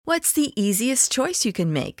What's the easiest choice you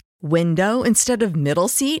can make? Window instead of middle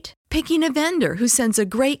seat? Picking a vendor who sends a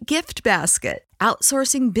great gift basket?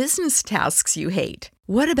 Outsourcing business tasks you hate?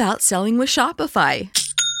 What about selling with Shopify?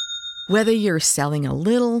 Whether you're selling a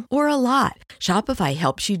little or a lot, Shopify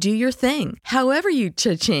helps you do your thing, however you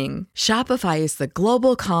cha-ching. Shopify is the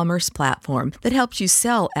global commerce platform that helps you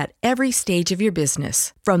sell at every stage of your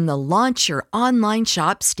business. From the launch your online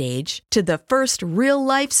shop stage to the first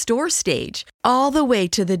real-life store stage, all the way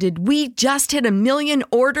to the did we just hit a million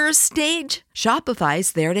orders stage.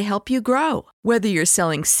 Shopify's there to help you grow. Whether you're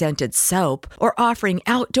selling scented soap or offering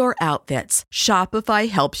outdoor outfits, Shopify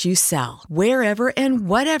helps you sell. Wherever and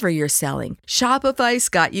whatever you're selling, Shopify's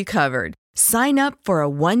got you covered. Sign up for a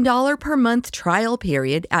 $1 per month trial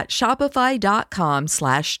period at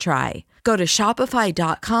shopify.com/try. Go to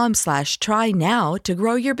shopify.com/try now to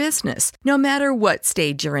grow your business, no matter what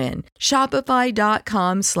stage you're in.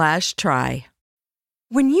 Shopify.com/try.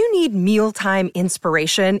 When you need mealtime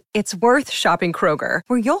inspiration, it's worth shopping Kroger,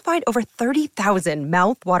 where you'll find over 30,000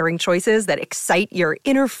 mouth-watering choices that excite your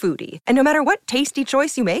inner foodie. And no matter what tasty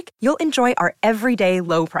choice you make, you'll enjoy our everyday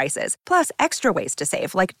low prices, plus extra ways to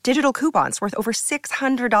save, like digital coupons worth over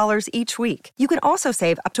 $600 each week. You can also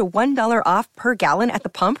save up to $1 off per gallon at the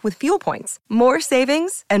pump with fuel points. More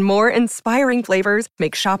savings and more inspiring flavors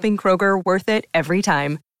make shopping Kroger worth it every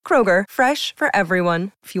time. Kroger, fresh for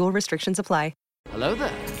everyone. Fuel restrictions apply. Hello there.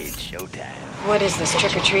 It's showtime. What is this,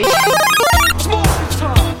 trick-or-treat? Did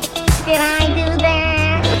I do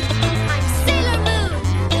that? I'm Sailor Moon,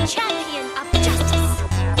 champion of justice.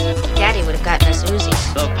 Daddy would have gotten us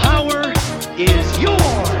Uzis. The power is yours.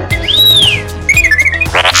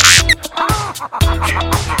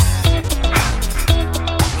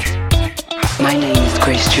 My name is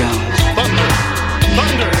Grace Jones. Thunder!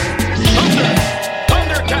 Thunder! Thunder!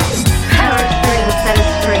 Thundercats! Power of 3 will set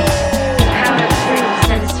us free. Power of 3 will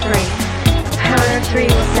set us free. Power of 3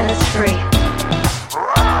 will set us free.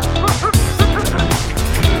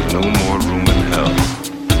 There's no more room in hell.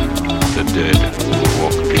 The dead will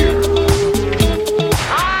walk here.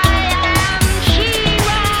 I am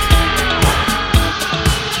She-Ra!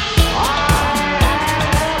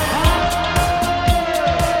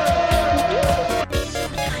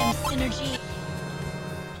 Time synergy.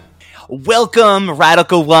 Welcome,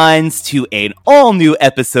 Radical Ones, to an all-new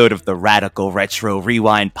episode of the Radical Retro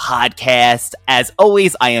Rewind podcast. As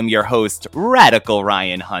always, I am your host, Radical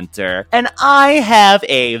Ryan Hunter, and I have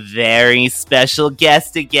a very special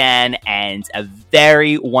guest again, and a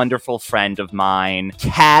very wonderful friend of mine.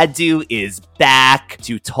 Cadu is back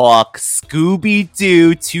to talk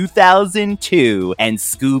Scooby-Doo 2002 and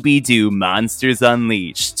Scooby-Doo Monsters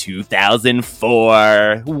Unleashed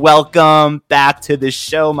 2004. Welcome back to the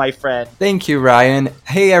show, my friend. Thank you, Ryan.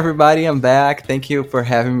 Hey, everybody, I'm back. Thank you for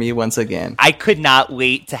having me once again. I could not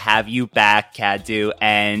wait to have you back, Cadu.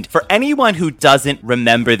 And for anyone who doesn't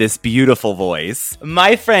remember this beautiful voice,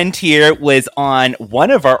 my friend here was on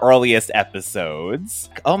one of our earliest episodes.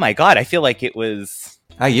 Oh my god, I feel like it was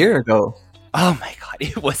a year ago. Oh my god,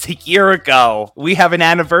 it was a year ago. We have an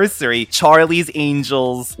anniversary. Charlie's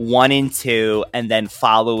Angels 1 and 2, and then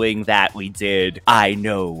following that we did I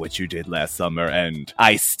Know What You Did Last Summer and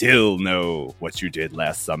I Still Know What You Did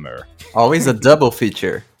Last Summer. Always a double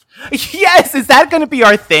feature. Yes, is that going to be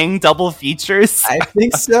our thing? Double features? I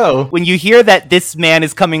think so. When you hear that this man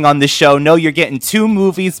is coming on the show, know you're getting 2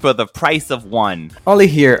 movies for the price of 1. Only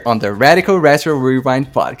here on the Radical Retro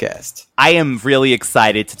Rewind podcast. I am really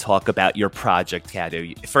excited to talk about your project,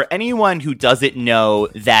 Cadu. For anyone who doesn't know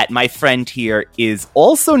that my friend here is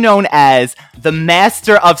also known as the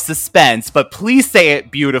Master of Suspense, but please say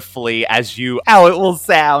it beautifully how it will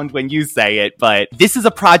sound when you say it. But this is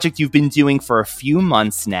a project you've been doing for a few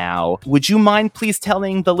months now. Would you mind please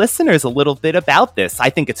telling the listeners a little bit about this?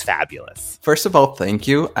 I think it's fabulous. First of all, thank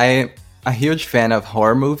you. I'm a huge fan of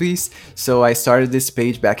horror movies, so I started this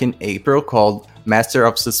page back in April called Master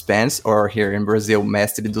of Suspense, or here in Brazil,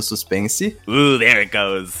 Mestre do Suspense. Ooh, there it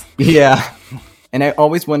goes. Yeah. And I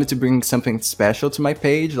always wanted to bring something special to my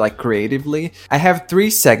page, like creatively. I have 3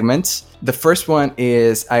 segments. The first one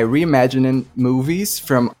is I reimagine movies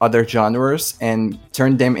from other genres and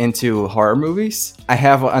turn them into horror movies. I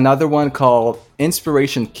have another one called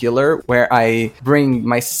Inspiration Killer, where I bring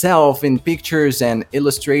myself in pictures and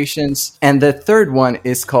illustrations. And the third one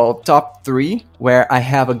is called Top 3, where I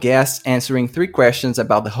have a guest answering 3 questions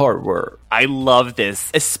about the horror world. I love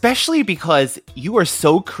this, especially because you are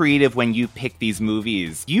so creative when you pick these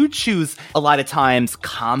movies. You choose a lot of times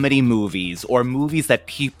comedy movies or movies that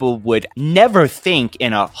people would never think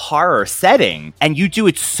in a horror setting. And you do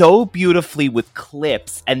it so beautifully with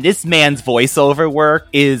clips. And this man's voiceover work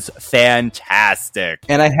is fantastic. fantastic.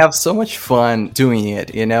 And I have so much fun doing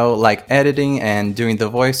it, you know, like editing and doing the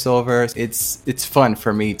voiceovers. It's fun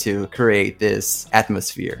for me to create this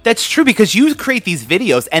atmosphere. That's true, because you create these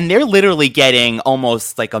videos and they're literally getting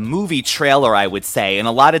almost like a movie trailer, I would say. And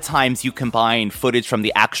a lot of times you combine footage from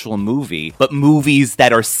the actual movie, but movies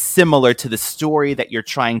that are similar to the story that you're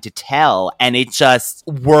trying to tell. And it just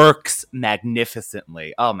works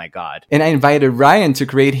magnificently. Oh my God. And I invited Ryan to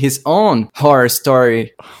create his own horror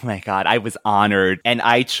story. Oh my God. I was honored. And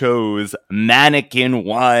I chose Mannequin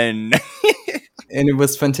 1. And it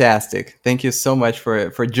was fantastic. Thank you so much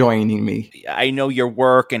for joining me. I know your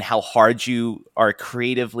work and how hard you are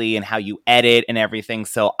creatively and how you edit and everything.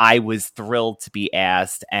 So I was thrilled to be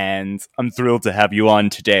asked, and I'm thrilled to have you on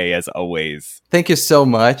today, as always. Thank you so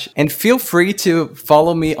much. And feel free to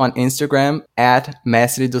follow me on Instagram at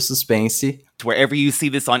Mestre do Suspense. Wherever you see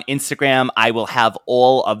this on Instagram, I will have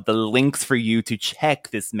all of the links for you to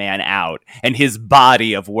check this man out and his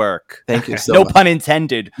body of work. Thank you so much. No pun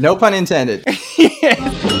intended. No pun intended.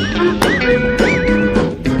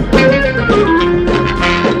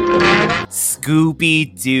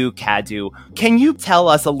 Scooby-Doo Cadu. Can you tell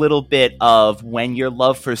us a little bit of when your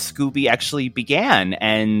love for Scooby actually began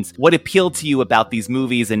and what appealed to you about these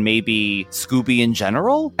movies and maybe Scooby in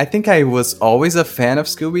general? I think I was always a fan of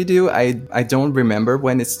Scooby-Doo. I don't remember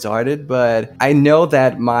when it started, but I know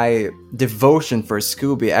that my devotion for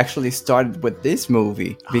Scooby actually started with this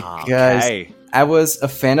movie because I was a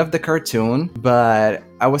fan of the cartoon, but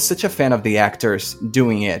I was such a fan of the actors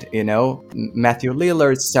doing it, you know, Matthew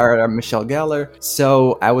Lillard, Sarah Michelle Gellar.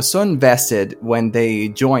 So I was so invested when they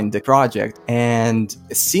joined the project, and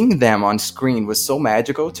seeing them on screen was so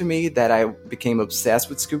magical to me that I became obsessed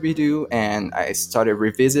with Scooby-Doo, and I started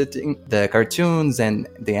revisiting the cartoons and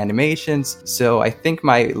the animations. So I think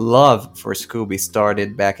my love for Scooby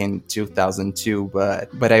started back in 2002,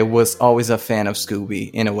 but I was always a fan of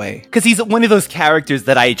Scooby in a way. Because he's one of those characters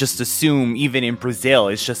that I just assume, even in Brazil,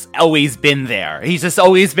 has just always been there. He's just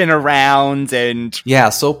always been around, and yeah,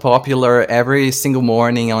 so popular every single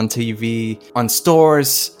morning on TV, on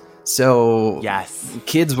stores. So yes,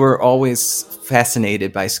 kids were always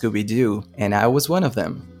fascinated by Scooby-Doo, and I was one of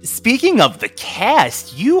them. Speaking of the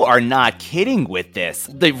cast, you are not kidding with this.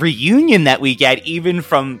 The reunion that we get, even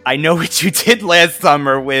from I Know What You Did Last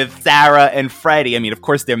Summer with Sarah and Freddie. I mean, of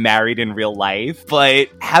course, they're married in real life, but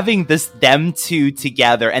having them two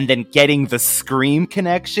together and then getting the Scream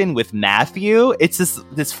connection with Matthew, it's just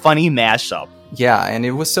this funny mashup. Yeah, and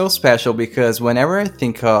it was so special because whenever I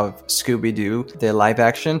think of Scooby-Doo, the live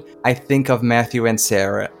action, I think of Matthew and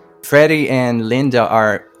Sarah. Freddie and Linda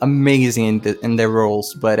are amazing in their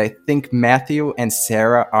roles, but I think Matthew and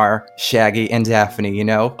Sarah are Shaggy and Daphne, you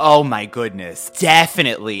know? Oh my goodness,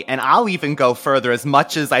 definitely. And I'll even go further. As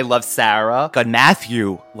much as I love Sarah, God,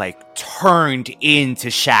 Matthew, turned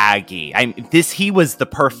into Shaggy. He was the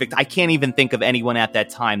perfect, I can't even think of anyone at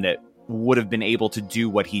that time that would have been able to do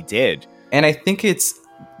what he did. And I think it's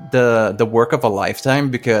the work of a lifetime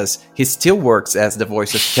because he still works as the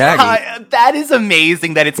voice of Shaggy. That is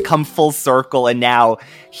amazing that it's come full circle and now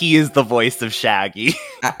he is the voice of Shaggy.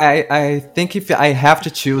 I think if I have to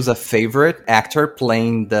choose a favorite actor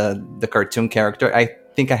playing the cartoon character, I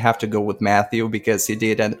think I have to go with Matthew because he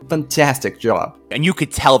did a fantastic job. And you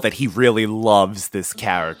could tell that he really loves this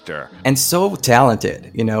character. And so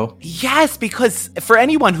talented, you know? Yes, because for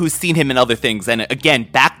anyone who's seen him in other things, and again,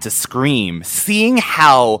 back to Scream, seeing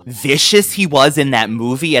how vicious he was in that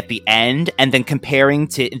movie at the end, and then comparing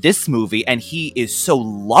to this movie, and he is so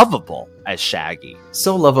lovable as Shaggy.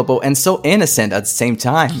 So lovable and so innocent at the same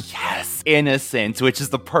time. Yes, innocent, which is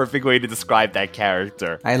the perfect way to describe that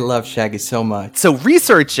character. I love Shaggy so much. So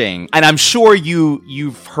researching, and I'm sure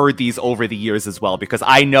you've heard these over the years as well, because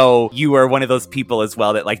I know you are one of those people as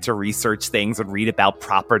well that like to research things and read about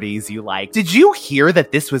properties you like. Did you hear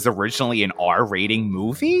that this was originally an R-rating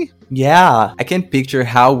movie? Yeah, I can picture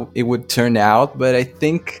how it would turn out, but I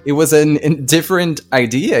think it was a different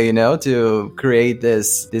idea, you know, to create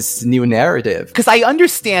this new narrative. Because I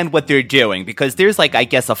understand what they're doing, because there's I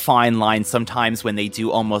guess a fine line sometimes when they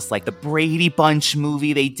do almost like the Brady Bunch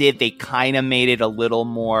movie they did, they kind of made it a little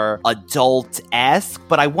more adult-esque,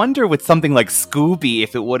 but I wonder with something like Scooby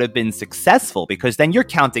if it would have been successful, because then you're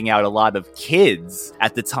counting out a lot of kids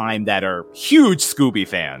at the time that are huge Scooby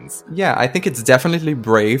fans. Yeah, I think it's definitely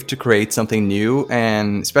brave to create something new,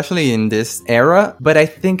 and especially in this era, but I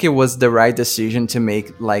think it was the right decision to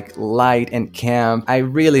make light and camp. I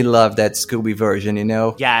really love that Scooby version, you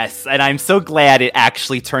know? Yes, and I'm so glad it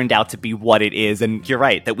actually turned out to be what it is. And you're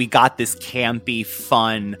right, that we got this campy,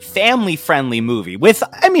 fun, family-friendly movie with,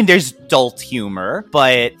 I mean, there's adult humor,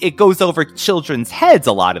 but it goes over children's heads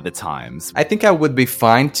a lot of the times. I think I would be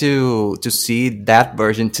fine to see that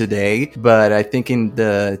version today, but I think in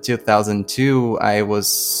the 2002, I was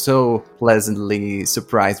so pleasantly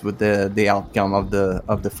surprised with the outcome of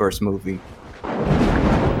the first movie.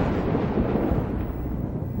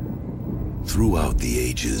 Throughout the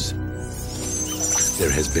ages,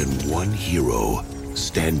 there has been one hero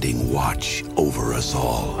standing watch over us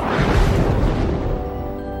all.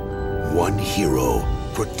 One hero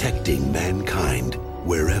protecting mankind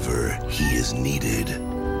wherever he is needed.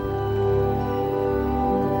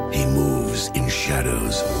 He moves in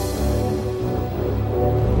shadows,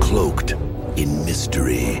 cloaked in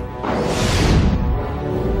mystery.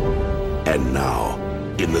 And now,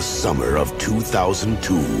 in the summer of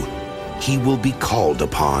 2002, he will be called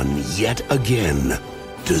upon yet again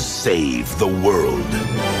to save the world.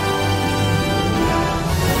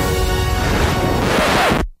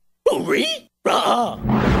 Hurry!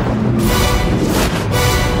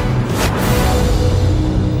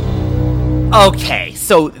 Okay,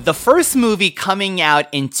 so the first movie coming out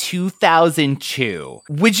in 2002.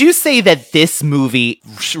 Would you say that this movie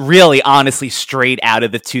really honestly straight out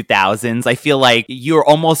of the 2000s? I feel like you're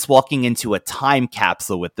almost walking into a time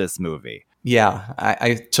capsule with this movie. Yeah,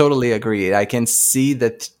 I totally agree. I can see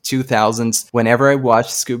that 2000s whenever I watch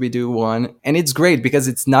Scooby-Doo 1, and it's great because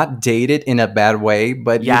it's not dated in a bad way,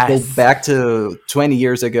 but you go back to 20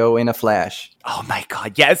 years ago in a flash. Oh my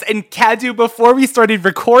god, yes. And Cadu, before we started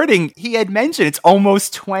recording, he had mentioned it's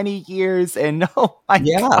almost 20 years, and oh my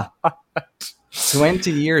god. 20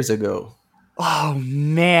 years ago. Oh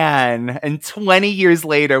man. And 20 years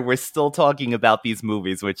later, we're still talking about these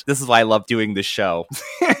movies, which this is why I love doing this show.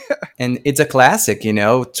 And it's a classic,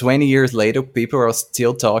 20 years later, people are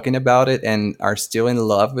still talking about it and are still in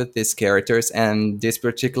love with these characters. And this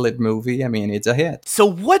particular movie, I mean, it's a hit. So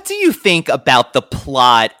what do you think about the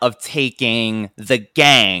plot of taking the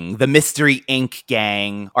gang, the Mystery Inc.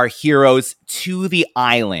 gang, our heroes, to the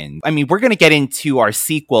island? I mean, we're going to get into our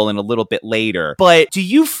sequel in a little bit later, but do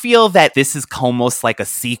you feel that this is almost like a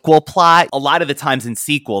sequel plot? A lot of the times in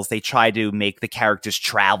sequels, they try to make the characters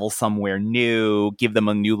travel somewhere new, give them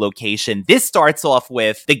a new location. This starts off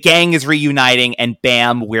with the gang is reuniting and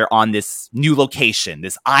bam, we're on this new location,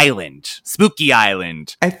 this island, Spooky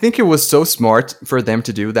Island. I think it was so smart for them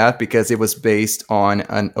to do that because it was based on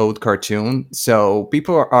an old cartoon. So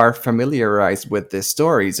people are familiarized with the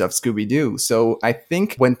stories of Scooby-Doo. So I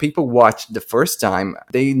think when people watched the first time,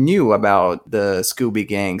 they knew about the Scooby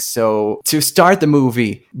gang. So to start the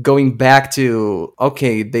movie, going back to,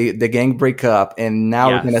 okay, the gang break up and now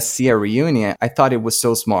we're going to see a reunion, I thought it was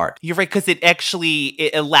so smart. You're right, because it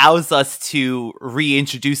allows us to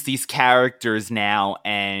reintroduce these characters now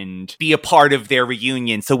and be a part of their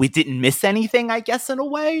reunion, so we didn't miss anything, I guess, in a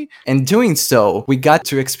way. And doing so, we got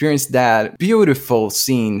to experience that beautiful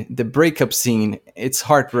scene, the breakup scene. It's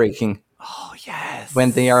heartbreaking. Oh, yes.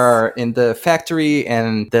 When they are in the factory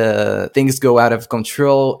and the things go out of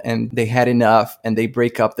control and they had enough and they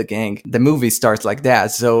break up the gang. The movie starts like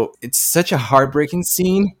that. So it's such a heartbreaking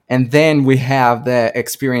scene. And then we have the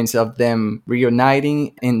experience of them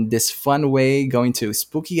reuniting in this fun way, going to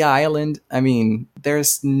Spooky Island. I mean,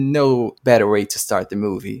 there's no better way to start the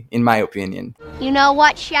movie, in my opinion. You know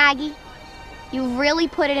what, Shaggy? You really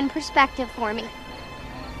put it in perspective for me.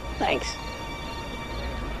 Thanks.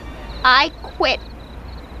 I quit.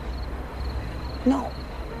 No.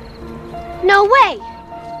 No way!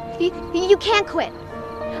 You can't quit.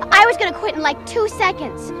 I was gonna quit in like 2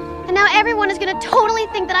 seconds. And now everyone is gonna totally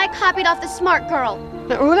think that I copied off the smart girl.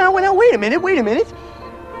 Now, wait a minute.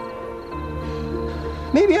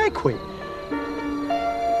 Maybe I quit.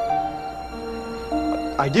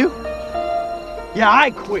 I do? Yeah, I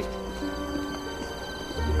quit.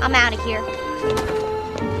 I'm out of here.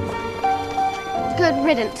 Good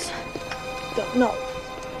riddance. No,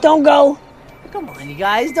 don't go. Come on, you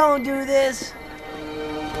guys, don't do this.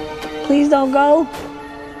 Please don't go.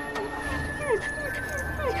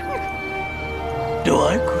 Do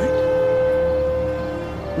I quit?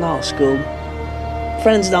 No, Scoob.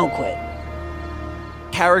 Friends don't quit.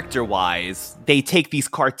 Character-wise, they take these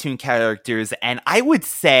cartoon characters, and I would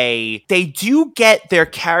say they do get their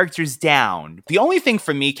characters down. The only thing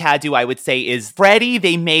for me, Cadu, I would say is Freddy,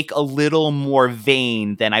 they make a little more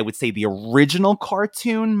vain than I would say the original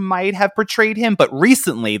cartoon might have portrayed him, but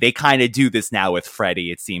recently they kind of do this now with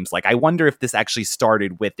Freddy, it seems like. I wonder if this actually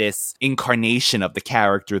started with this incarnation of the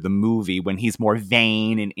character, the movie, when he's more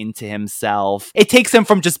vain and into himself. It takes him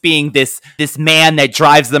from just being this man that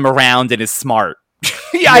drives them around and is smart.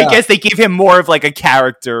 Yeah, I guess they gave him more of like a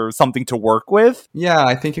character, something to work with. Yeah,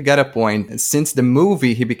 I think you got a point. Since the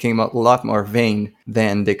movie, he became a lot more vain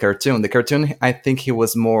than the cartoon. The cartoon, I think he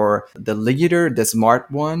was more the leader, the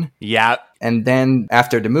smart one. Yeah. And then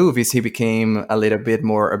after the movies, he became a little bit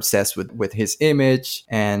more obsessed with his image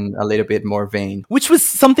and a little bit more vain. Which was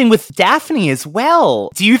something with Daphne as well.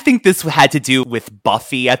 Do you think this had to do with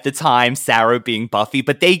Buffy at the time, Sarah being Buffy?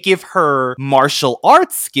 But they give her martial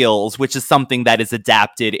arts skills, which is something that is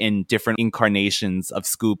adapted in different incarnations of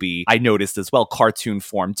Scooby. I noticed as well, cartoon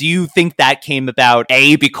form. Do you think that came about,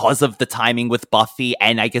 A, because of the timing with Buffy,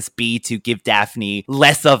 and I guess B, to give Daphne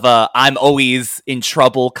less of a I'm always in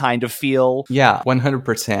trouble kind of feel? Yeah,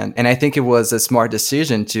 100%. And I think it was a smart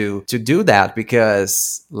decision to do that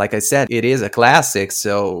because, like I said, it is a classic.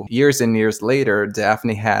 So years and years later,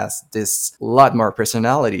 Daphne has this lot more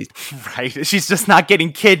personality. Right. She's just not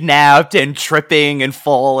getting kidnapped and tripping and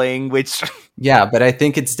falling, which... Yeah, but I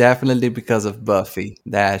think it's definitely because of Buffy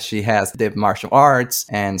that she has the martial arts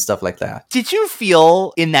and stuff like that. Did you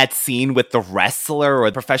feel in that scene with the wrestler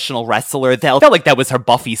or the professional wrestler that felt like that was her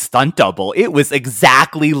Buffy stunt double? It was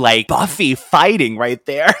exactly like Buffy fighting right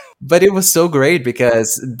there. But it was so great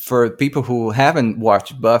because for people who haven't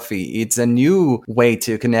watched Buffy, it's a new way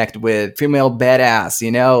to connect with female badass,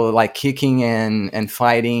 you know, like kicking and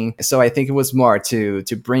fighting. So I think it was more to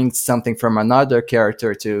bring something from another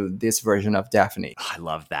character to this version of Daphne. I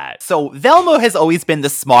love that. So Velma has always been the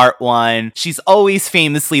smart one. She's always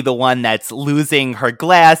famously the one that's losing her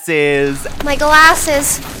glasses. My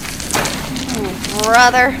glasses. Oh,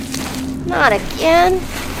 brother. Not again.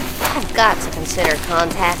 I've got to consider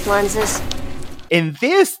contact lenses. In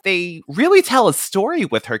this, they really tell a story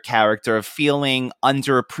with her character of feeling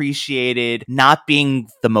underappreciated, not being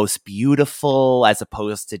the most beautiful as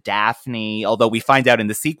opposed to Daphne, although we find out in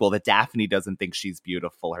the sequel that Daphne doesn't think she's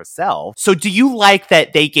beautiful herself. So do you like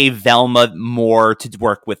that they gave Velma more to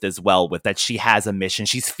work with as well, with that she has a mission?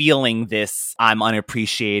 She's feeling this, I'm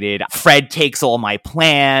unappreciated. Fred takes all my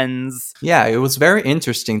plans. Yeah, it was very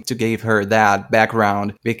interesting to give her that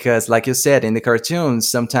background because, like you said, in the cartoons,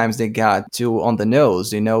 sometimes they got too on the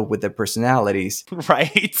nose, you know, with their personalities.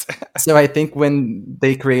 Right. So I think when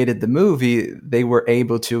they created the movie, they were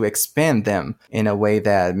able to expand them in a way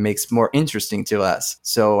that makes more interesting to us.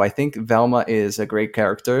 So I think Velma is a great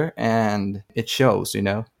character and it shows, you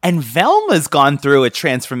know. And Velma's gone through a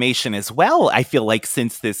transformation as well, I feel like,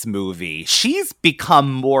 since this movie. She's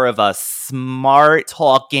become more of a smart,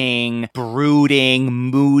 talking, brooding,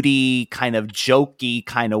 moody, kind of jokey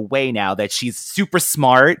kind of way now that she's super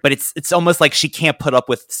smart, but it's almost like she can't put up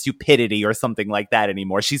with stupidity or something like that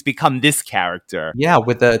anymore. She's become this character. Yeah,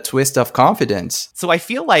 with a twist of confidence. So I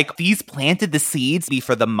feel like these planted the seeds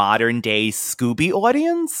for the modern day Scooby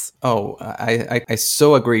audience. Oh, I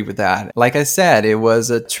so agree with that. Like I said, it was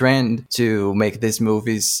a trend to make these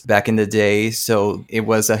movies back in the day, so it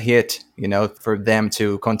was a hit, you know, for them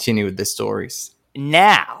to continue the stories.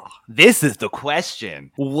 Now, this is the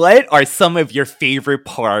question. What are some of your favorite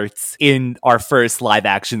parts in our first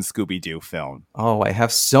live-action Scooby-Doo film? Oh, I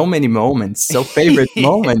have so many moments, so favorite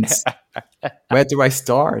moments. Where do I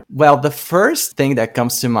start? Well, the first thing that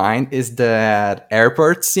comes to mind is that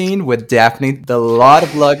airport scene with Daphne, the lot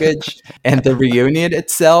of luggage, and the reunion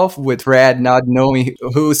itself with Fred not knowing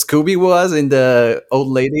who Scooby was in the old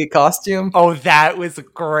lady costume. Oh, that was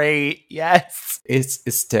great. Yes. It's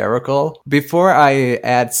hysterical. Before I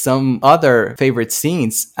add some other favorite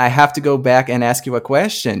scenes, I have to go back and ask you a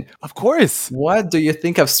question. Of course. What do you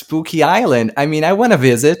think of Spooky Island? I mean, I want to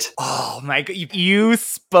visit. Oh my God. You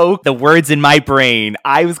spoke the words in my brain.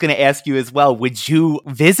 I was going to ask you as well. Would you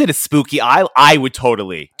visit a Spooky Island? I would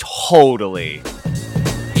totally. In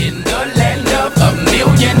the land of a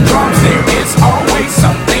million drums, there is always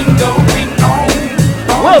something going on.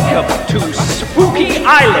 Welcome to Spooky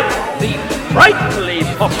Island, the frightfully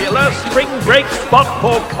popular spring break spot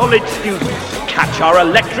for college students. Catch our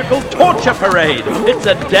electrical torture parade. It's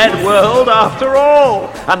a dead world after all.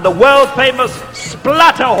 And the world-famous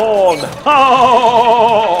Splatterhorn.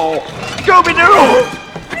 Oh! Scooby-Doo!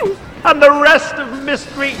 And the rest of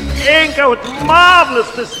Mystery Inc. Oh, it's marvelous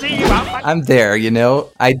to see you out. I'm there, you know.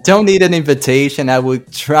 I don't need an invitation. I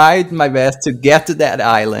would try my best to get to that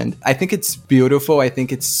island. I think it's beautiful. I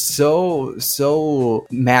think it's so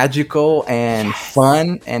magical and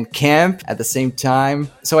fun and camp at the same time.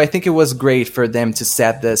 So I think it was great for them to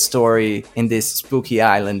set the story in this spooky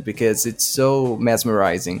island because it's so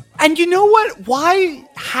mesmerizing. And you know what? Why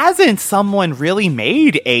hasn't someone really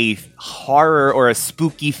made a horror or a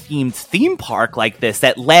spooky themed theme park like like this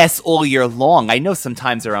that lasts all year long. I know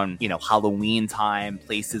sometimes around, Halloween time,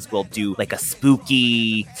 places will do like a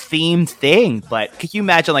spooky themed thing, but could you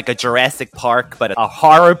imagine like a Jurassic Park, but a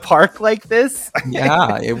horror park like this?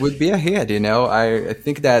 Yeah, it would be a hit, I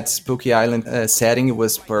think that Spooky Island setting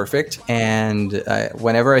was perfect, and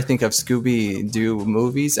whenever I think of Scooby-Doo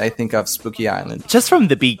movies, I think of Spooky Island. Just from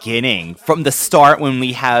the beginning, from the start when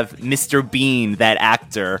we have Mr. Bean, that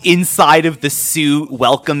actor, inside of the suit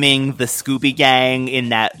welcoming the Scooby Gang in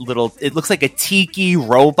that little, it looks like a tiki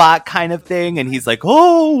robot kind of thing, and he's like,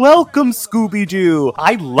 oh, welcome Scooby-Doo.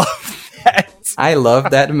 I love that. I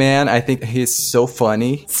love that man. I think he's so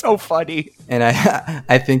funny. So funny. And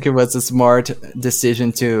I think it was a smart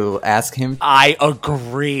decision to ask him. I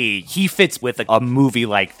agree. He fits with a movie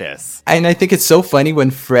like this. And I think it's so funny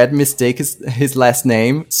when Fred mistakes his last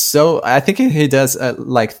name. So I think he does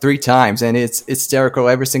like 3 times, and it's hysterical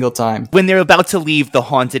every single time. When they're about to leave the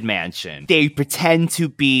Haunted Mansion, they pretend to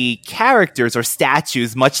be characters or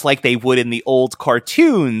statues, much like they would in the old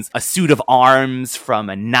cartoons. A suit of arms from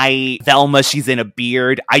a knight. Velma, she's in a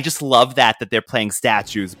beard. I just love that they're playing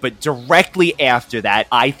statues. But directly after that,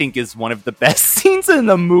 I think is one of the best scenes in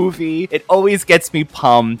the movie. It always gets me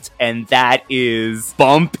pumped, and that is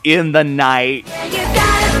Bump in the Night. Yeah, you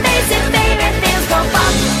gotta face it, baby, things go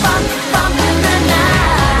bump, bump, bump in the night.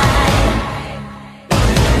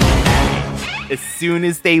 As soon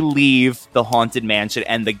as they leave the Haunted Mansion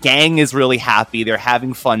and the gang is really happy, they're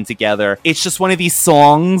having fun together, it's just one of these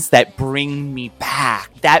songs that bring me back.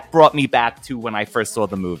 That brought me back to when I first saw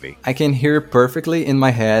the movie. I can hear it perfectly in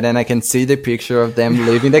my head, and I can see the picture of them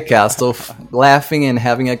leaving the castle, laughing and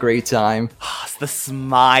having a great time. The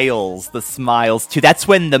smiles too. That's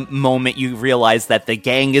when the moment you realize that the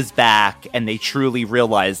gang is back and they truly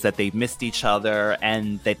realize that they missed each other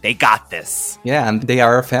and that they got this. Yeah, and they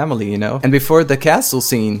are a family, And before the castle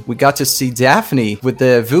scene, we got to see Daphne with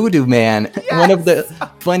the voodoo man. Yes! One of the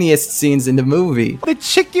funniest scenes in the movie. The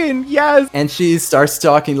chicken, yes. And she starts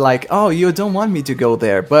talking like, oh, you don't want me to go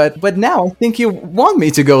there, but now I think you want me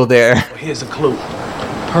to go there. Here's a clue.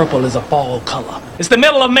 Purple is a fall color. It's the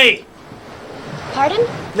middle of May. Pardon?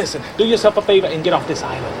 Listen, do yourself a favor and get off this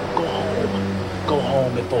island. Go home. Go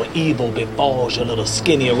home before evil befalls your little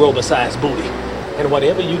skinny aerobic-sized booty. And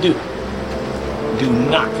whatever you do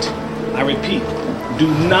not, I repeat,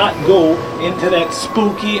 do not go into that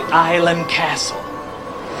spooky island castle.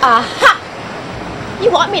 Aha!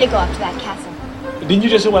 You want me to go up to that castle. Didn't you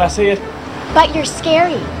just hear what I said? But you're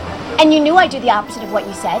scary. And you knew I'd do the opposite of what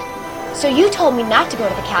you said. So you told me not to go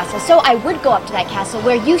to the castle, so I would go up to that castle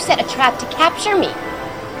where you set a trap to capture me.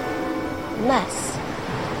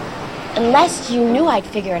 Unless you knew I'd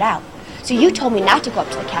figure it out. So you told me not to go up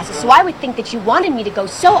to the castle, so I would think that you wanted me to go,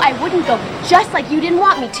 so I wouldn't go, just like you didn't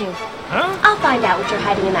want me to. Huh? I'll find out what you're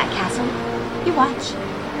hiding in that castle. You watch.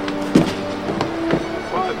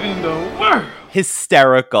 What in the world?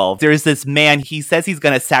 Hysterical. There's this man, he says he's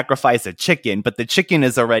gonna sacrifice a chicken, but the chicken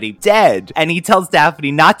is already dead. And he tells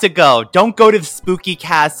Daphne not to go. Don't go to the spooky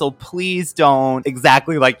castle. Please don't.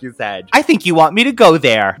 Exactly like you said. I think you want me to go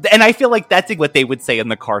there. And I feel like that's what they would say in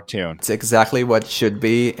the cartoon. It's exactly what should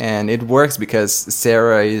be, and it works because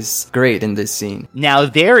Sarah is great in this scene. Now,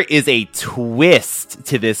 there is a twist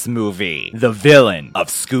to this movie. The villain of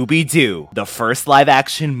Scooby-Doo, the first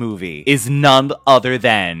live-action movie, is none other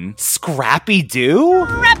than Scrappy-Doo?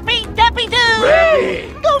 Rappy-dappy-doo!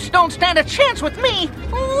 Ready! Ghosts don't stand a chance with me!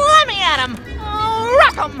 Let me at 'em! I'll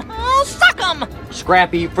rock 'em! I'll suck 'em!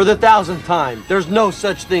 Scrappy, for the 1,000th time, there's no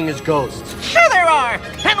such thing as ghosts. Sure there are!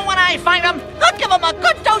 And when I find 'em, I'll give 'em a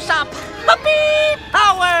good dose of puppy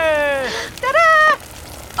power! Ta-da!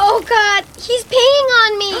 Oh God, he's peeing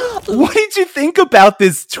on me! What did you think about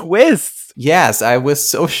this twist? Yes, I was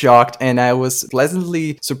so shocked, and I was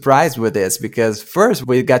pleasantly surprised with this because first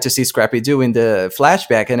we got to see Scrappy-Doo in the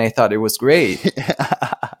flashback, and I thought it was great.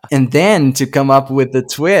 And then to come up with the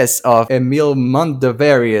twist of Emil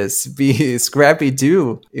Mondavarius be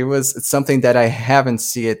Scrappy-Doo, it was something that I haven't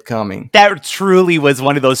seen it coming. That truly was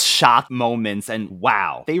one of those shock moments, and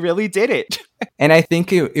wow, they really did it. And I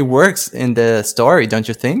think it works in the story, don't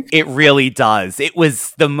you think? It really does. It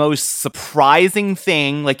was the most surprising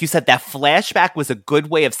thing. Like you said, that flashback was a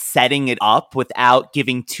good way of setting it up without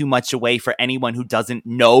giving too much away for anyone who doesn't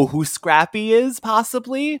know who Scrappy is,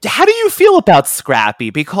 possibly. How do you feel about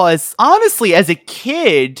Scrappy? Because honestly, as a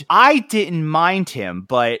kid, I didn't mind him,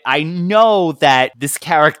 but I know that this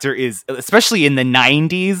character is, especially in the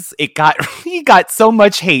 90s, he got so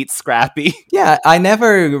much hate, Scrappy. Yeah, I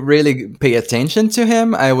never really paid attention to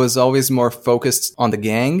him. I was always more focused on the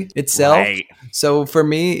gang itself. Right. So for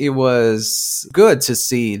me, it was good to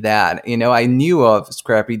see that. I knew of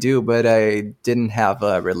Scrappy-Doo, but I didn't have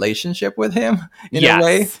a relationship with him in a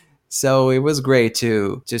way. So it was great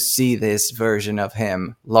to see this version of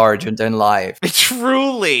him larger than life.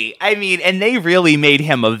 Truly. I mean, and they really made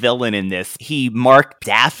him a villain in this. He marked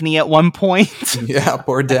Daphne at one point. Yeah,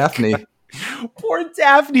 poor Daphne. Poor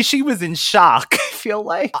Daphne, she was in shock, I feel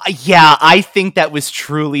like. Yeah, I think that was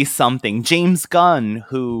truly something. James Gunn,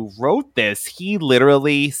 who wrote this, he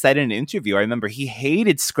literally said in an interview, I remember he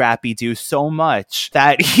hated Scrappy-Doo so much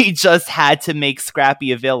that he just had to make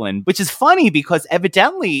Scrappy a villain, which is funny because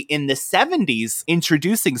evidently in the 70s,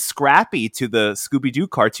 introducing Scrappy to the Scooby-Doo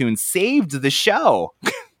cartoon saved the show.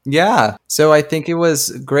 Yeah, so I think it was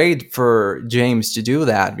great for James to do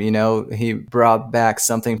that. He brought back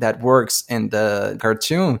something that works in the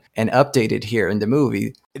cartoon and updated here in the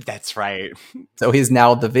movie. That's right. So he's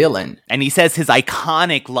now the villain. And he says his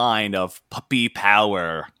iconic line of puppy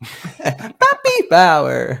power. Puppy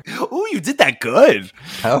power. Ooh, you did that good.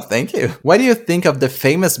 Oh, thank you. What do you think of the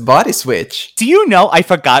famous body switch? Do you know, I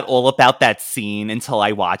forgot all about that scene until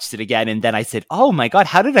I watched it again. And then I said, oh my God,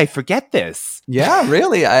 how did I forget this? Yeah,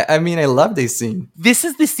 really. I mean, I love this scene. This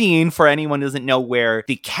is the scene, for anyone who doesn't know, where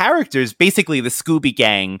the characters, basically the Scooby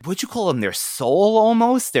Gang, what'd you call them? Their soul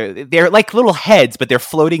almost? They're like little heads, but they're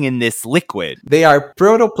floating in this liquid. They are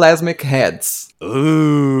protoplasmic heads.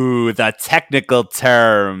 Ooh, the technical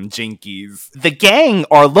term, Jinkies. The gang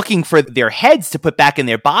are looking for their heads to put back in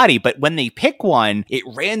their body, but when they pick one, it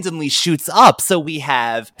randomly shoots up. So we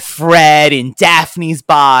have Fred in Daphne's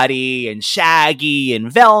body, and Shaggy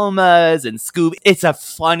and Velma's, and Scooby. It's a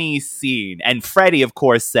funny scene. And Freddy, of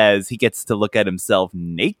course, says he gets to look at himself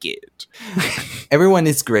naked. Everyone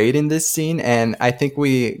is great in this scene, and I think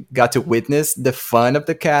we got to witness the fun of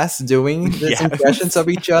the cast doing these impressions of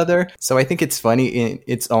each other. So I think it's funny in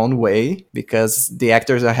its own way because the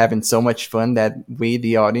actors are having so much fun that we,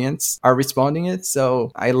 the audience, are responding it.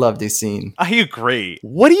 So I love this scene. I agree.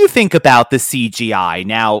 What do you think about the CGI?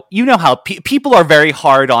 Now, you know how people are very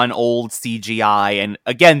hard on old CGI. And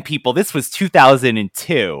again, people, this was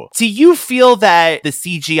 2002. Do you feel that the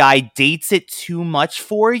CGI dates it too much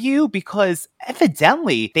for you? Because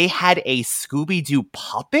evidently, they had a Scooby-Doo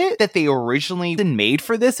puppet that they originally made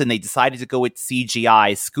for this, and they decided to go with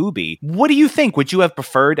CGI Scooby. What do you think? Would you have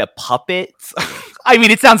preferred a puppet? I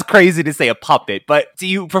mean, it sounds crazy to say a puppet, but do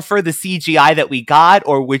you prefer the CGI that we got,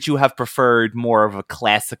 or would you have preferred more of a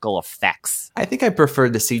classical effects? I think I prefer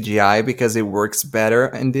the CGI because it works better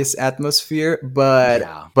in this atmosphere,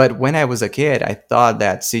 but when I was a kid, I thought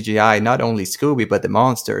that CGI, not only Scooby, but the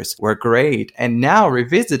monsters were great. And now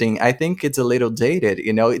revisiting, I think it's a little dated.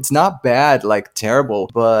 It's not bad, like terrible,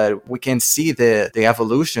 but we can see the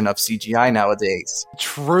evolution of CGI nowadays.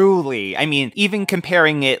 Truly. I mean, even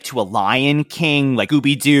comparing it to a Lion King, like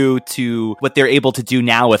Scooby-Doo, to what they're able to do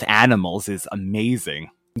now with animals is amazing.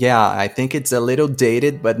 Yeah, I think it's a little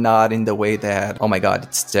dated, but not in the way that, oh my God,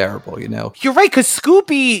 it's terrible, You're right, because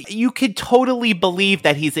Scooby, you could totally believe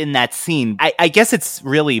that he's in that scene. I guess it's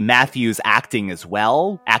really Matthew's acting as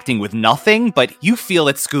well, acting with nothing, but you feel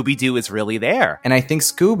that Scooby-Doo is really there. And I think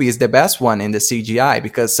Scooby is the best one in the CGI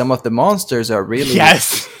because some of the monsters are really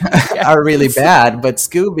are really bad, but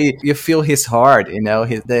Scooby, you feel his heart,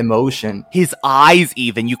 the emotion. His eyes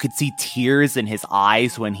even, you could see tears in his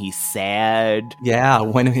eyes when he's sad. Yeah,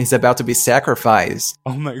 when he's about to be sacrificed.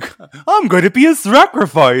 Oh my God, I'm going to be a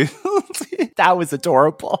sacrifice. That was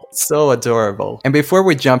adorable. So adorable. And before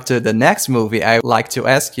we jump to the next movie, I'd like to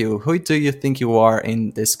ask you, who do you think you are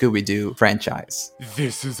in the Scooby-Doo franchise?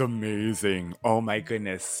 This is amazing. Oh my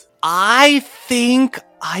goodness. I think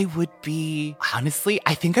I would be, honestly,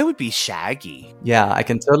 I think I would be Shaggy. Yeah, I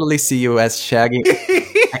can totally see you as Shaggy.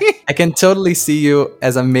 I can totally see you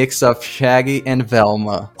as a mix of Shaggy and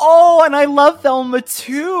Velma. Oh, and I love Velma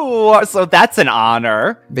too. So that's an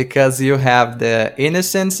honor. Because you have the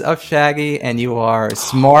innocence of Shaggy and you are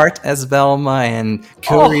smart as Velma and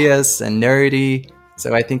curious and nerdy.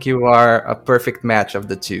 So I think you are a perfect match of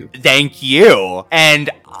the two. Thank you. And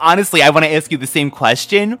honestly, I want to ask you the same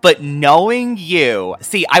question, but knowing you,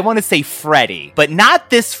 see, I want to say Freddy, but not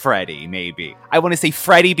this Freddy, maybe. I want to say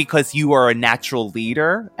Freddy because you are a natural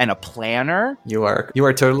leader and a planner. You are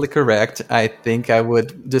totally correct. I think I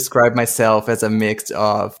would describe myself as a mix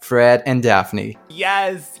of Fred and Daphne.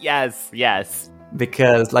 Yes.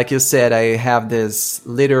 Because, like you said, I have this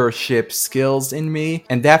leadership skills in me.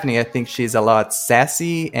 And Daphne, I think she's a lot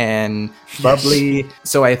sassy and bubbly.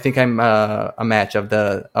 So I think I'm a match of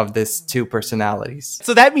these two personalities.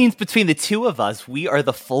 So that means between the two of us, we are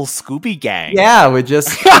the full Scooby Gang. Yeah, we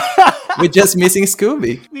just We're just missing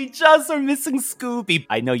Scooby. We just are missing Scooby.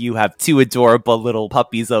 I know you have two adorable little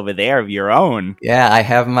puppies over there of your own. Yeah, I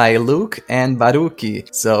have my Luke and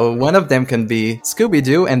Baruki. So one of them can be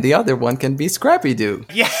Scooby-Doo and the other one can be Scrappy-Doo.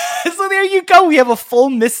 Yeah, so there you go. We have a full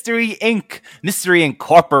Mystery Inc. Mystery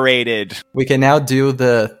Incorporated. We can now do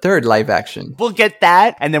the third live action. We'll get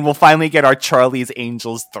that, and then we'll finally get our Charlie's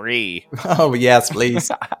Angels 3. Oh, yes,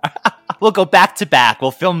 please. We'll go back to back.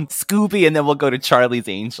 We'll film Scooby, and then we'll go to Charlie's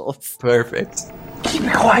Angels. Perfect. Keep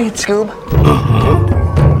it quiet, Scoob.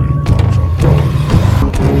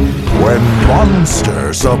 When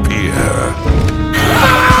monsters appear,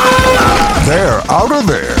 they're out of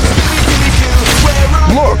there.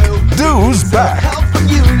 Look, Doo's back.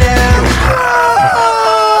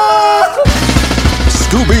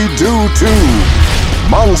 Scooby-Doo 2,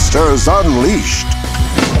 Monsters Unleashed.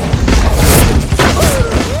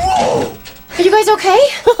 Are you guys okay?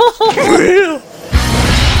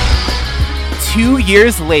 2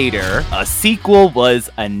 years later, a sequel was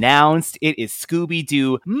announced. It is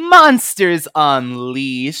Scooby-Doo Monsters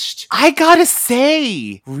Unleashed. I gotta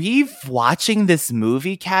say, rewatching this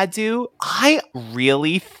movie, Cadu, I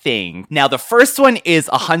really think... Now, the first one is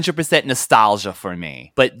 100% nostalgia for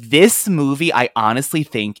me, but this movie, I honestly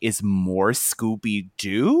think, is more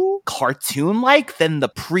Scooby-Doo cartoon-like than the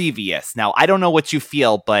previous. Now, I don't know what you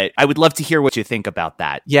feel, but I would love to hear what you think about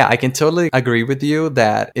that. Yeah, I can totally agree with you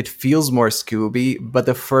that it feels more Scooby, but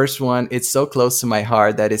the first one, it's so close to my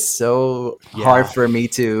heart that it's so hard for me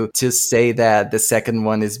to say that the second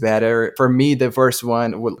one is better. For me, the first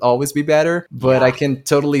one will always be better, but I can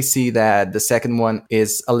totally see that the second one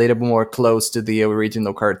is a little more close to the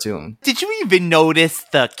original cartoon. Did you even notice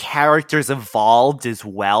the characters evolved as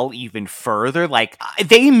well even further? Like,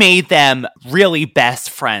 they made them really best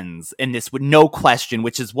friends in this with no question,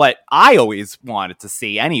 which is what I always wanted to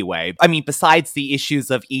see anyway. I mean, besides the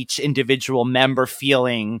issues of each individual member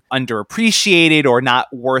feeling underappreciated or not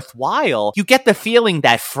worthwhile, you get the feeling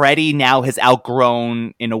that Freddy now has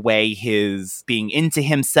outgrown, in a way, his being into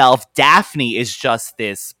himself. Daphne is just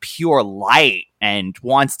this pure light and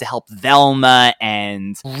wants to help Velma,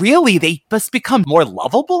 and really, they must become more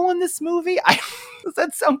lovable in this movie? Does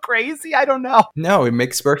that sound crazy? I don't know. No, it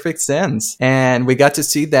makes perfect sense. And we got to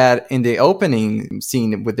see that in the opening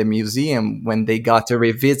scene with the museum when they got to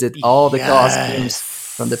revisit all the costumes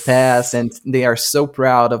from the past, and they are so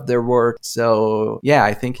proud of their work. So yeah,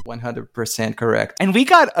 I think 100% correct. And we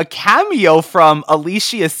got a cameo from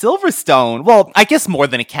Alicia Silverstone. Well, I guess more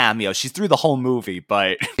than a cameo. She's through the whole movie,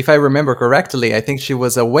 but... If I remember correctly, I think she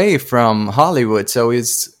was away from Hollywood, so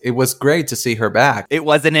it was great to see her back. It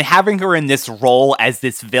was, and having her in this role as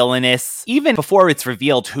this villainous, even before it's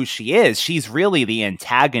revealed who she is, she's really the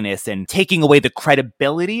antagonist and taking away the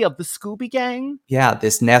credibility of the Scooby Gang. Yeah,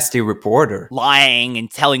 this nasty reporter. Lying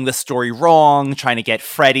and telling the story wrong, trying to get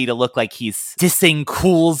Freddy to look like he's dissing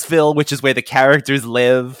Coolsville, which is where the characters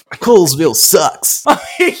live. Coolsville sucks.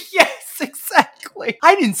 Yes, exactly.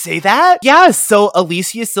 I didn't say that. Yeah, so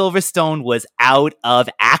Alicia Silverstone was out of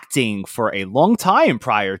acting for a long time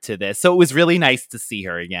prior to this, so it was really nice to see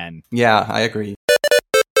her again. Yeah, I agree.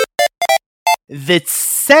 The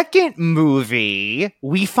second movie,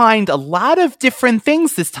 we find a lot of different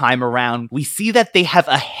things this time around. We see that they have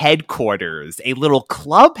a headquarters, a little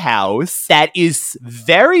clubhouse that is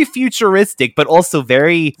very futuristic, but also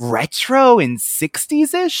very retro and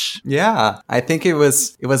 60s-ish. Yeah, I think it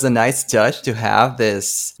was a nice touch to have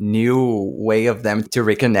this new way of them to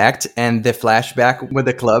reconnect, and the flashback with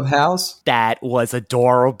the clubhouse. That was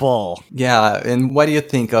adorable. Yeah, and what do you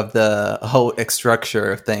think of the whole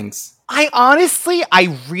structure of things?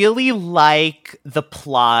 I really like the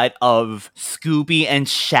plot of Scooby and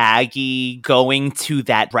Shaggy going to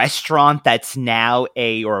that restaurant that's now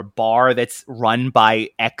a bar that's run by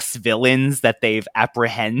ex-villains that they've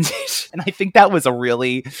apprehended. And I think that was a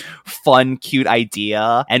really fun, cute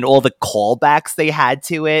idea, and all the callbacks they had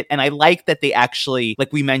to it. And I like that they actually,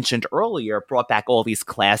 like we mentioned earlier, brought back all these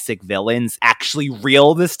classic villains, actually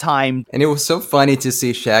real this time. And it was so funny to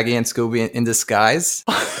see Shaggy and Scooby in disguise.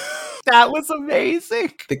 That was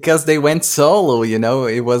amazing. Because they went solo, you know?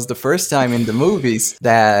 It was the first time in the movies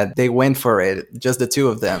that they went for it, just the two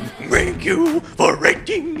of them. Thank you for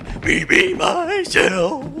renting me be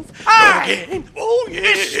myself again. Oh, yeah.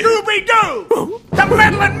 It's Scooby-Doo! The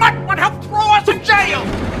meddling mutt would help throw us in jail!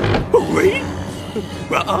 Wait.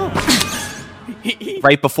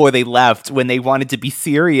 right before they left, when they wanted to be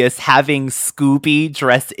serious, having Scooby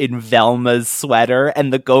dressed in Velma's sweater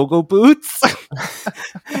and the go-go boots.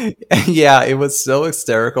 Yeah, it was so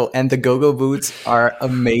hysterical. And the go-go boots are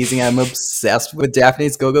amazing. I'm obsessed with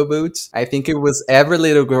Daphne's go-go boots. I think it was every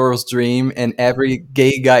little girl's dream and every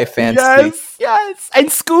gay guy fantasy. Yes. And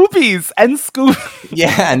Scooby's. And Scooby.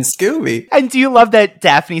 Yeah, and Scooby. And do you love that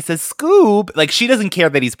Daphne says, Scoob? Like, she doesn't care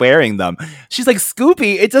that he's wearing them. She's like,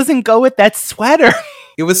 Scooby, it doesn't go with that sweater.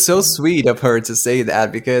 It was so sweet of her to say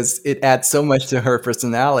that because it adds so much to her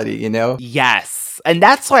personality, you know? Yes. And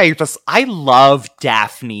that's why I love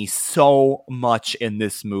Daphne so much in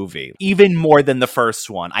this movie. Even more than the first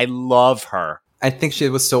one. I love her. I think she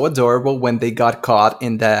was so adorable when they got caught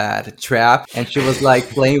in that trap and she was like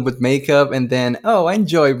playing with makeup and then, oh, I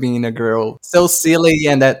enjoy being a girl. So silly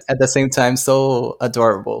and at the same time so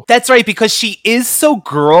adorable. That's right, because she is so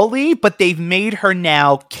girly, but they've made her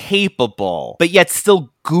now capable, but yet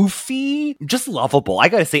still goofy, just lovable. I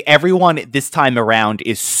gotta say, everyone this time around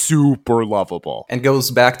is super lovable. And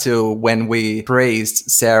goes back to when we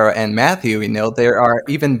praised Sarah and Matthew, you know, they are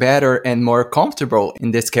even better and more comfortable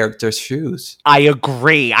in this character's shoes. I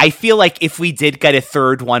agree. I feel like if we did get a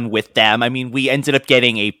third one with them, I mean, we ended up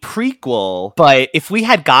getting a prequel, but if we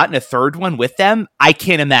had gotten a third one with them, I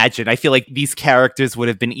can't imagine. I feel like these characters would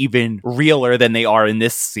have been even realer than they are in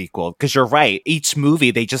this sequel, because you're right. Each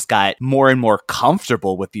movie, they just got more and more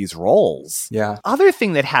comfortable with these roles. Yeah. Other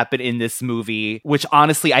thing that happened in this movie, which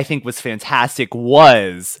honestly I think was fantastic,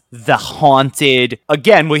 was the haunted.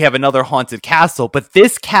 Again, we have another haunted castle, but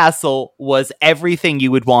this castle was everything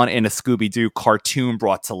you would want in a Scooby-Doo cartoon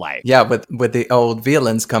brought to life. Yeah, with the old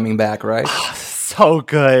villains coming back, right? So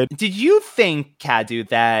good. Did you think, Cadu,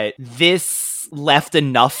 that this left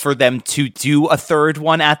enough for them to do a third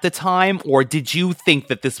one at the time, or did you think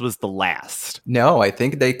that this was the last? No, I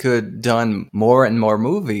think they could done more and more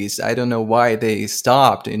movies. I don't know why they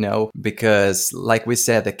stopped, you know, because like we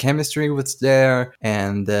said, the chemistry was there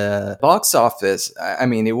and the box office, I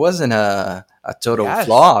mean, it wasn't a total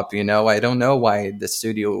flop, you know. I don't know why the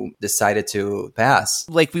studio decided to pass.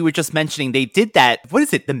 Like we were just mentioning, they did that, what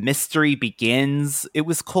is it, The Mystery Begins, it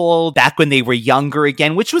was called, back when they were younger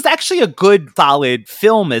again, which was actually a good, solid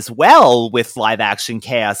film as well with live action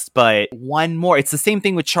cast. But one more, it's the same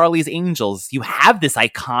thing with Charlie's Angels. You have this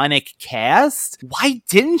iconic cast. Why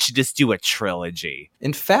didn't you just do a trilogy?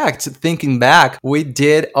 In fact, thinking back, we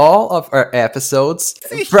did all of our episodes,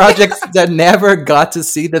 projects that never got to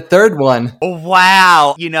see the third one.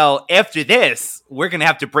 Wow. You know, after this, we're going to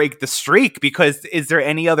have to break the streak, because is there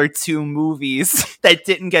any other two movies that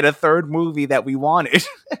didn't get a third movie that we wanted?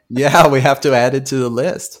 Yeah, we have to add it to the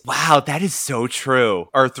list. Wow, that is so true.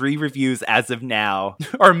 Our 3 reviews as of now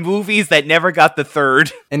are movies that never got the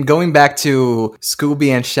third. And going back to Scooby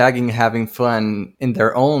and Shaggy having fun in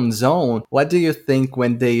their own zone, what do you think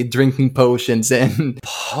when they drinking potions and...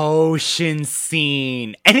 Potion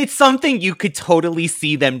scene. And it's something you could totally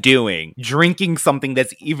see them doing. Drinking something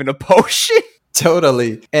that's even a potion.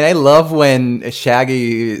 Totally. And I love when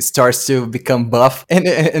Shaggy starts to become buff and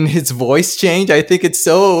his voice change. I think it's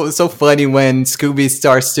so funny when Scooby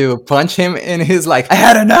starts to punch him and he's like, I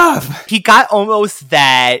had enough. He got almost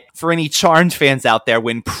that, for any Charmed fans out there,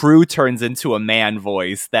 when Prue turns into a man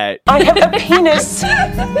voice, that I have a penis.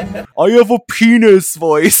 I have a penis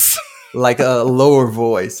voice. Like a lower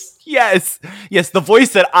voice. Yes, the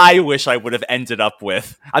voice that I wish I would have ended up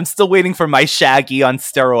with. I'm still waiting for my Shaggy on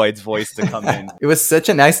steroids voice to come in. It was such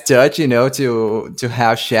a nice touch, you know, to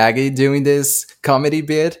have Shaggy doing this comedy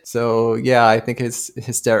bit. So yeah, I think it's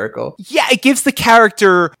hysterical. Yeah, it gives the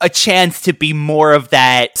character a chance to be more of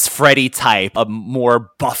that Freddy type, a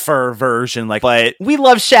more buffer version. But we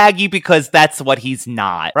love Shaggy because that's what he's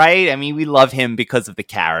not, right? I mean, we love him because of the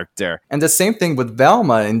character. And the same thing with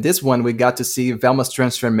Velma. In this one, we got to see Velma's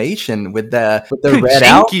transformation with the red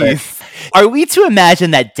outfit. Are we to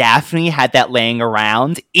imagine that Daphne had that laying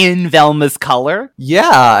around in Velma's color?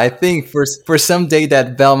 Yeah, I think for some day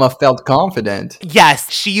that Velma felt confident.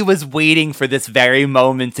 Yes, she was waiting for this very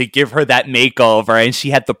moment to give her that makeover, and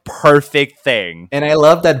she had the perfect thing. And I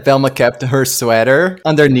love that Velma kept her sweater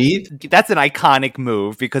underneath. That's an iconic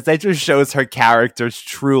move, because that just shows her character's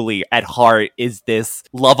truly, at heart, is this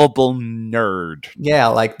lovable nerd. Yeah,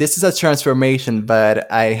 like this is a transformation,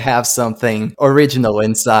 but I have something original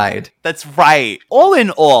inside. That's right. All in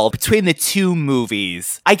all, between the two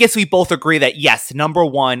movies, I guess we both agree that yes, number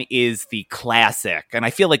one is the classic. And I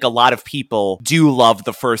feel like a lot of people do love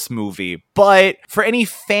the first movie. But for any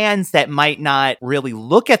fans that might not really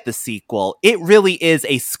look at the sequel, it really is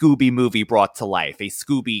a Scooby movie brought to life. A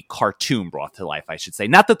Scooby cartoon brought to life, I should say.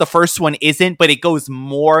 Not that the first one isn't, but it goes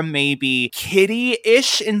more maybe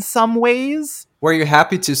kiddie-ish in some ways. Were you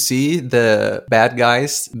happy to see the bad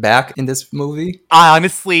guys back in this movie?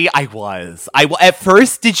 Honestly, I was. At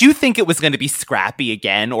first, did you think it was going to be Scrappy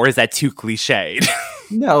again, or is that too cliched?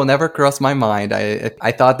 No, never crossed my mind.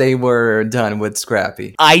 I thought they were done with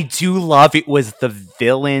Scrappy. I do love it was the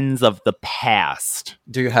villains of the past.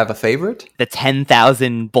 Do you have a favorite? The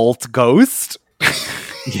 10,000 Bolt Ghost?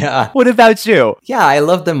 Yeah. What about you? Yeah, I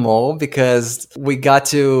love them all because we got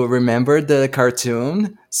to remember the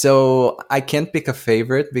cartoon. So I can't pick a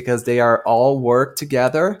favorite because they are all work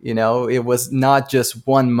together. You know, it was not just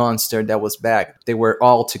one monster that was back. They were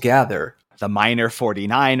all together. The Minor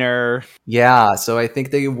 49er. Yeah, so I think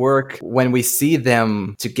they work when we see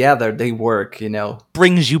them together, they work, you know.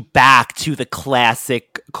 Brings you back to the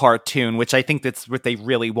classic cartoon, which I think that's what they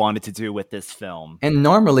really wanted to do with this film. And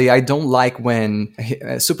normally I don't like when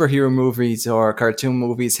superhero movies or cartoon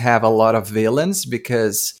movies have a lot of villains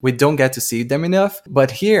because we don't get to see them enough. But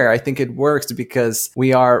here I think it works because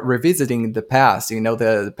we are revisiting the past, you know,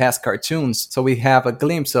 the past cartoons. So we have a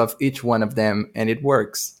glimpse of each one of them and it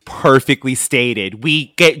works. Perfectly stated.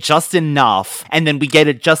 We get just enough, and then we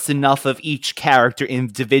get just enough of each character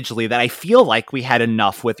individually that I feel like we had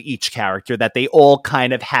enough with each character that they all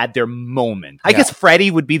kind of had their moment. I guess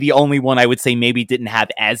Freddy would be the only one I would say maybe didn't have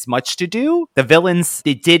as much to do. The villains,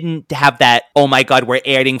 they didn't have that, oh my god, we're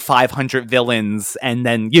adding 500 villains, and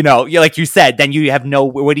then, you know, like you said, then you have no,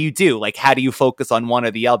 what do you do? Like, how do you focus on one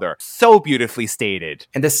or the other? So beautifully stated.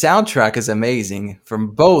 And the soundtrack is amazing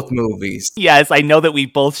from both movies. Yes, I know that we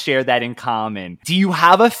both share that in common. Do you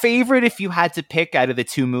have a favorite if you had to pick out of the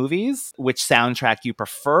two movies? Which soundtrack you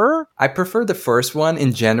prefer? I prefer the first one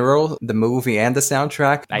in general, the movie and the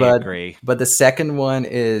soundtrack. I agree. But the second one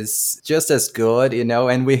is just as good, you know,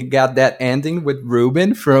 and we got that ending with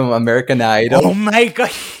Ruben from American Idol. Oh my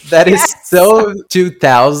god. That is so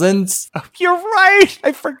 2000s. Oh, you're right.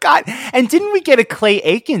 I forgot. And didn't we get a Clay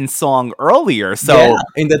Aiken song earlier? So yeah,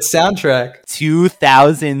 in that soundtrack.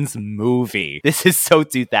 2000s movie. This is so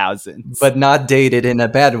 2000s. But not dated in a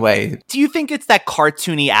bad way. Do you think it's that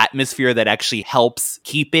cartoony atmosphere that actually helps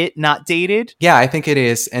keep it not dated? Yeah, I think it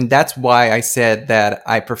is. And that's why I said that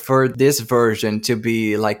I prefer this version to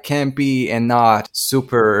be like campy and not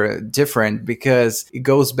super different because it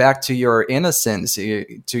goes back to your innocence,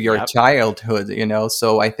 to your childhood, you know?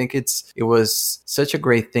 So I think it was such a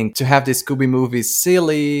great thing to have this Scooby movie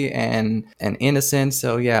silly and innocent.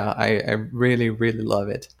 So yeah, I really, really love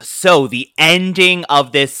it. So the ending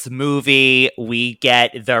of this movie, we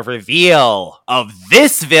get the reveal of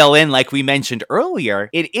this villain, like we mentioned earlier.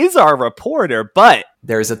 It is our reporter, but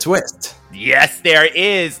there's a twist. Yes, there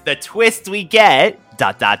is. The twist we get, ...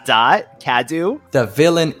 Cadu. The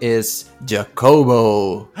villain is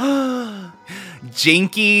Jacobo.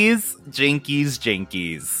 Jinkies.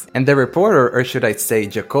 And the reporter, or should I say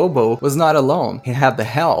Jacobo, was not alone. He had the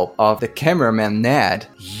help of the cameraman Ned.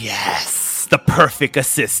 Yes. The perfect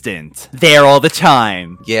assistant. There all the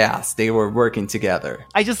time. Yes, they were working together.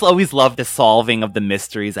 I just always love the solving of the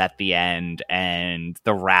mysteries at the end, and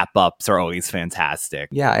the wrap-ups are always fantastic.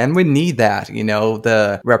 Yeah, and we need that, you know,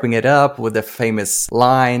 the wrapping it up with the famous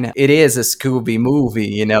line. It is a Scooby movie,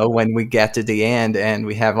 you know, when we get to the end and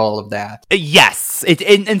we have all of that. Yes,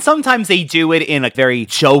 and sometimes they do it in a very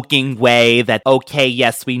joking way that, okay,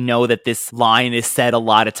 yes, we know that this line is said a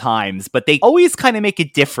lot of times, but they always kind of make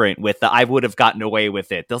it different with the I would have gotten away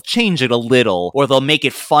with it. They'll change it a little, or they'll make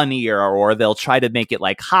it funnier, or they'll try to make it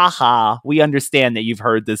like, haha, we understand that you've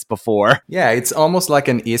heard this before. Yeah, it's almost like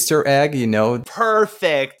an Easter egg, you know.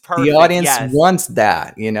 Perfect. The audience wants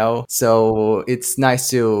that, you know. So it's nice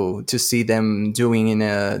to see them doing in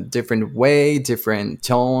a different way, different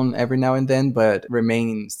tone every now and then, but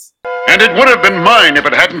remains. And it would have been mine if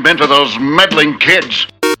it hadn't been for those meddling kids.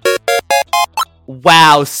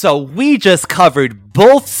 Wow, so we just covered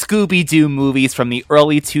both Scooby-Doo movies from the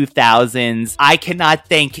early 2000s. I cannot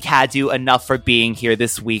thank Cadu enough for being here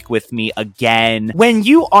this week with me again. When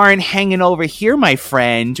you aren't hanging over here, my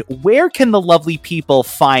friend, where can the lovely people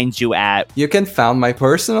find you at? You can find my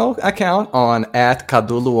personal account on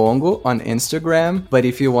 @CaduLuongo on Instagram, but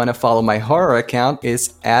if you want to follow my horror account,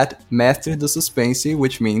 it's @Mestre do Suspense,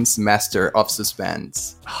 which means Master of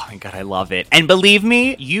Suspense. Oh my god, I love it. And believe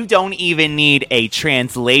me, you don't even need a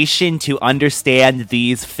translation to understand on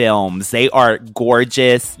these films. They are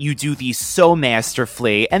gorgeous. You do these so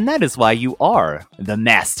masterfully, and that is why you are the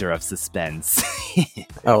master of suspense.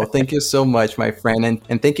 Oh, thank you so much, my friend,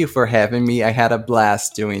 and thank you for having me. I had a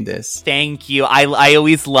blast doing this. Thank you. I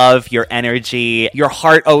always love your energy. Your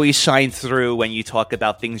heart always shines through when you talk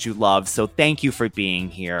about things you love, so thank you for being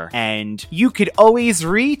here. And you could always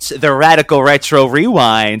reach the Radical Retro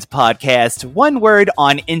Rewind podcast, one word,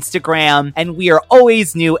 on Instagram, and we are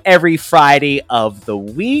always new every Friday of the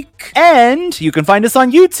week. And you can find us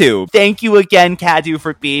on YouTube. Thank you again, Cadu,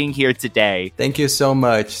 for being here today. Thank you so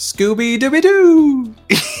much. Scooby-Dooby-Doo!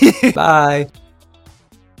 Bye.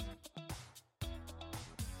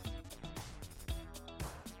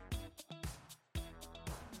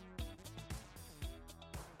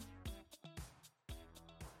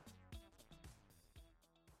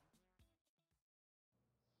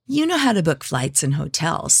 You know how to book flights and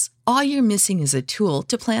hotels. All you're missing is a tool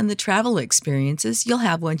to plan the travel experiences you'll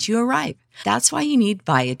have once you arrive. That's why you need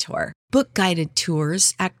Viator. Book guided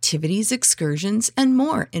tours, activities, excursions, and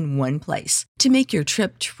more in one place to make your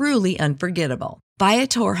trip truly unforgettable.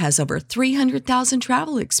 Viator has over 300,000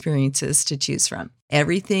 travel experiences to choose from.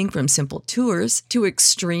 Everything from simple tours to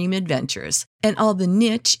extreme adventures and all the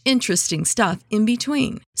niche, interesting stuff in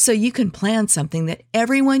between. So you can plan something that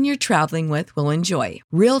everyone you're traveling with will enjoy.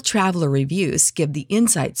 Real traveler reviews give the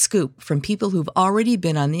inside scoop from people who've already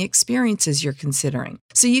been on the experiences you're considering.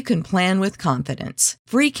 So you can plan with confidence.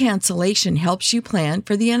 Free cancellation helps you plan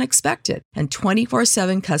for the unexpected. And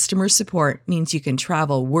 24/7 customer support means you can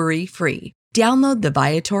travel worry-free. Download the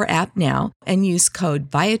Viator app now and use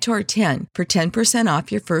code Viator10 for 10%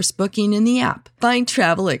 off your first booking in the app. Find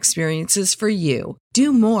travel experiences for you.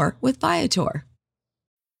 Do more with Viator.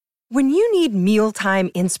 When you need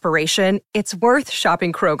mealtime inspiration, it's worth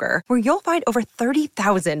shopping Kroger, where you'll find over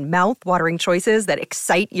 30,000 mouth-watering choices that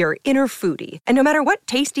excite your inner foodie. And no matter what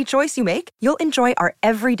tasty choice you make, you'll enjoy our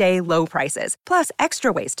everyday low prices, plus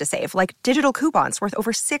extra ways to save, like digital coupons worth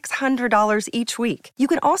over $600 each week. You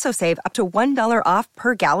can also save up to $1 off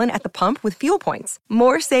per gallon at the pump with fuel points.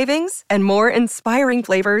 More savings and more inspiring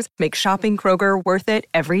flavors make shopping Kroger worth it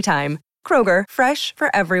every time. Kroger, fresh for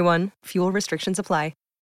everyone. Fuel restrictions apply.